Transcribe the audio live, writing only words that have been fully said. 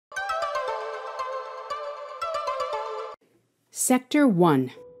Sector 1.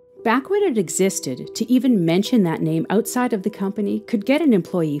 Back when it existed, to even mention that name outside of the company could get an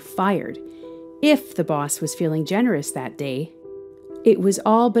employee fired, if the boss was feeling generous that day. It was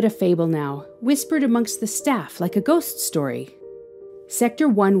all but a fable now, whispered amongst the staff like a ghost story. Sector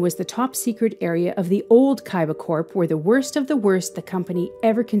 1 was the top secret area of the old Kaiba Corp where the worst of the worst the company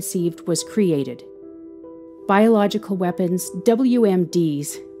ever conceived was created. Biological weapons,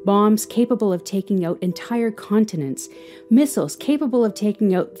 WMDs, bombs capable of taking out entire continents, missiles capable of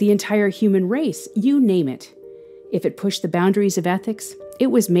taking out the entire human race, you name it. If it pushed the boundaries of ethics, it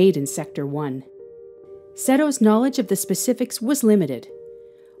was made in Sector 1. Seto's knowledge of the specifics was limited.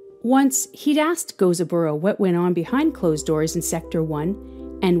 Once, he'd asked Gozaburo what went on behind closed doors in Sector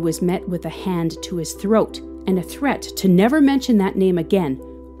 1, and was met with a hand to his throat and a threat to never mention that name again,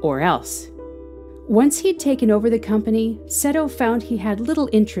 or else. Once he'd taken over the company, Seto found he had little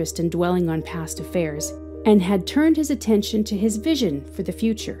interest in dwelling on past affairs, and had turned his attention to his vision for the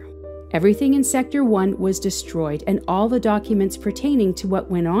future. Everything in Sector 1 was destroyed, and all the documents pertaining to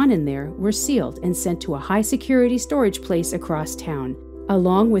what went on in there were sealed and sent to a high-security storage place across town,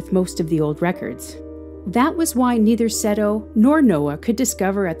 along with most of the old records. That was why neither Seto nor Noah could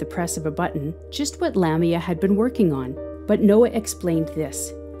discover at the press of a button just what Lamia had been working on, but Noah explained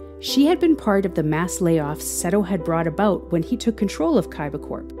this. She had been part of the mass layoffs Seto had brought about when he took control of Kaiba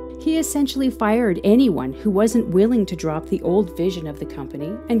Corp. He essentially fired anyone who wasn't willing to drop the old vision of the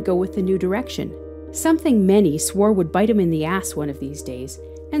company and go with the new direction. Something many swore would bite him in the ass one of these days,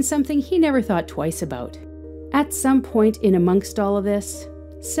 and something he never thought twice about. At some point in amongst all of this,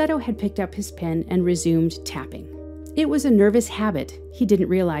 Seto had picked up his pen and resumed tapping. It was a nervous habit he didn't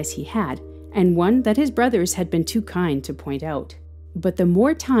realize he had, and one that his brothers had been too kind to point out. But the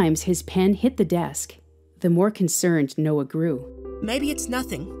more times his pen hit the desk, the more concerned Noah grew. Maybe it's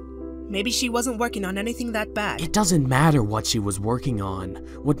nothing. Maybe she wasn't working on anything that bad. It doesn't matter what she was working on.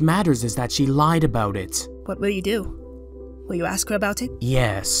 What matters is that she lied about it. What will you do? Will you ask her about it?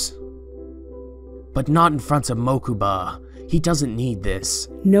 Yes. But not in front of Mokuba. He doesn't need this.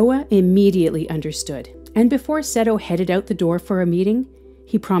 Noah immediately understood, and before Seto headed out the door for a meeting,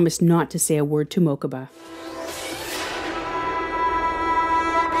 he promised not to say a word to Mokuba.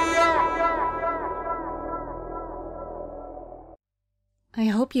 I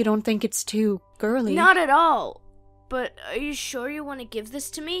hope you don't think it's too girly. Not at all. But are you sure you want to give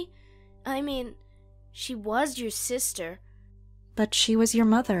this to me? I mean, she was your sister. But she was your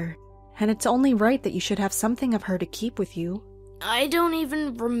mother, and it's only right that you should have something of her to keep with you. I don't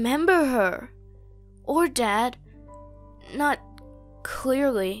even remember her. Or Dad. Not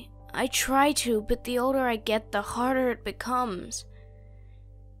clearly. I try to, but the older I get, the harder it becomes.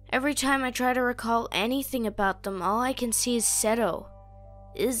 Every time I try to recall anything about them, all I can see is Seto.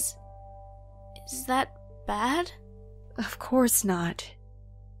 Is that bad? Of course not.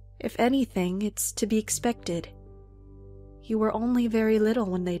 If anything, it's to be expected. You were only very little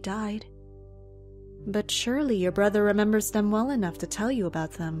when they died. But surely your brother remembers them well enough to tell you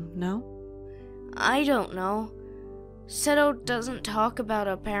about them, no? I don't know. Seto doesn't talk about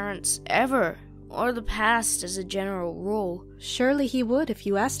our parents ever, or the past as a general rule. Surely he would if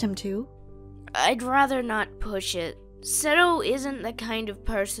you asked him to. I'd rather not push it. Seto isn't the kind of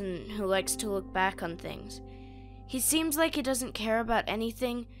person who likes to look back on things. He seems like he doesn't care about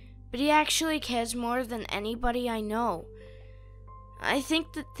anything, but he actually cares more than anybody I know. I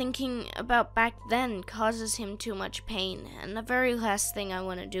think that thinking about back then causes him too much pain, and the very last thing I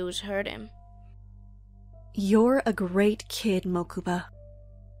want to do is hurt him. You're a great kid, Mokuba.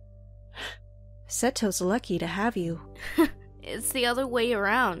 Seto's lucky to have you. It's the other way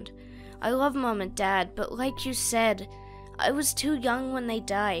around. I love Mom and Dad, but like you said, I was too young when they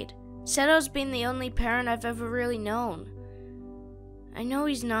died. Seto's been the only parent I've ever really known. I know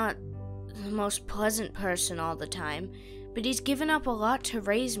he's not the most pleasant person all the time, but he's given up a lot to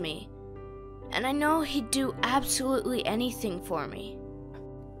raise me. And I know he'd do absolutely anything for me.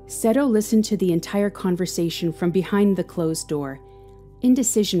 Seto listened to the entire conversation from behind the closed door.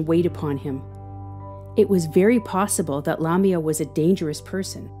 Indecision weighed upon him. It was very possible that Lamia was a dangerous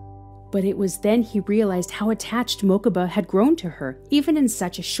person. But it was then he realized how attached Mokuba had grown to her, even in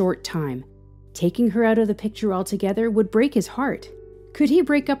such a short time. Taking her out of the picture altogether would break his heart. Could he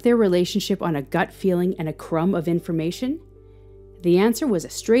break up their relationship on a gut feeling and a crumb of information? The answer was a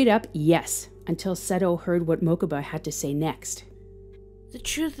straight-up yes, until Seto heard what Mokuba had to say next. The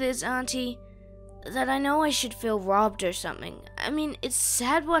truth is, Auntie, that I know I should feel robbed or something. I mean, it's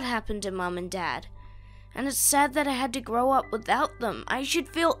sad what happened to Mom and Dad. And it's sad that I had to grow up without them. I should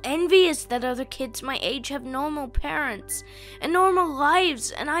feel envious that other kids my age have normal parents and normal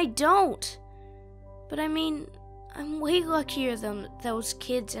lives, and I don't. But I mean, I'm way luckier than those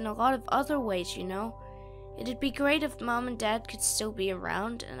kids in a lot of other ways, you know? It'd be great if Mom and Dad could still be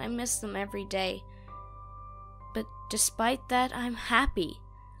around, and I miss them every day. But despite that, I'm happy.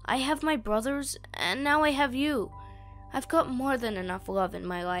 I have my brothers, and now I have you. I've got more than enough love in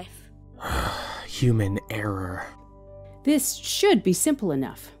my life. Human error. This should be simple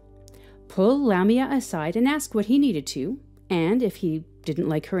enough. Pull Lamia aside and ask what he needed to, and if he didn't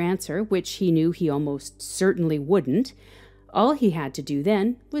like her answer, which he knew he almost certainly wouldn't, all he had to do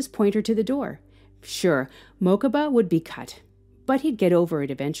then was point her to the door. Sure, Mokuba would be cut, but he'd get over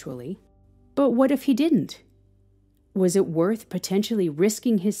it eventually. But what if he didn't? Was it worth potentially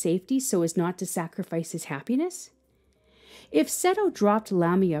risking his safety so as not to sacrifice his happiness? If Seto dropped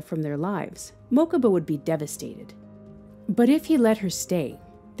Lamia from their lives, Mokuba would be devastated. But if he let her stay,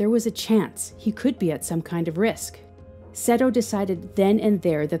 there was a chance he could be at some kind of risk. Seto decided then and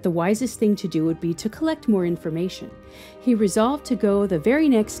there that the wisest thing to do would be to collect more information. He resolved to go the very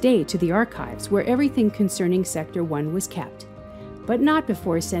next day to the archives where everything concerning Sector 1 was kept. But not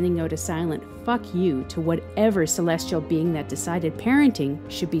before sending out a silent fuck you to whatever celestial being that decided parenting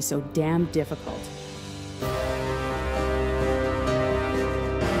should be so damn difficult.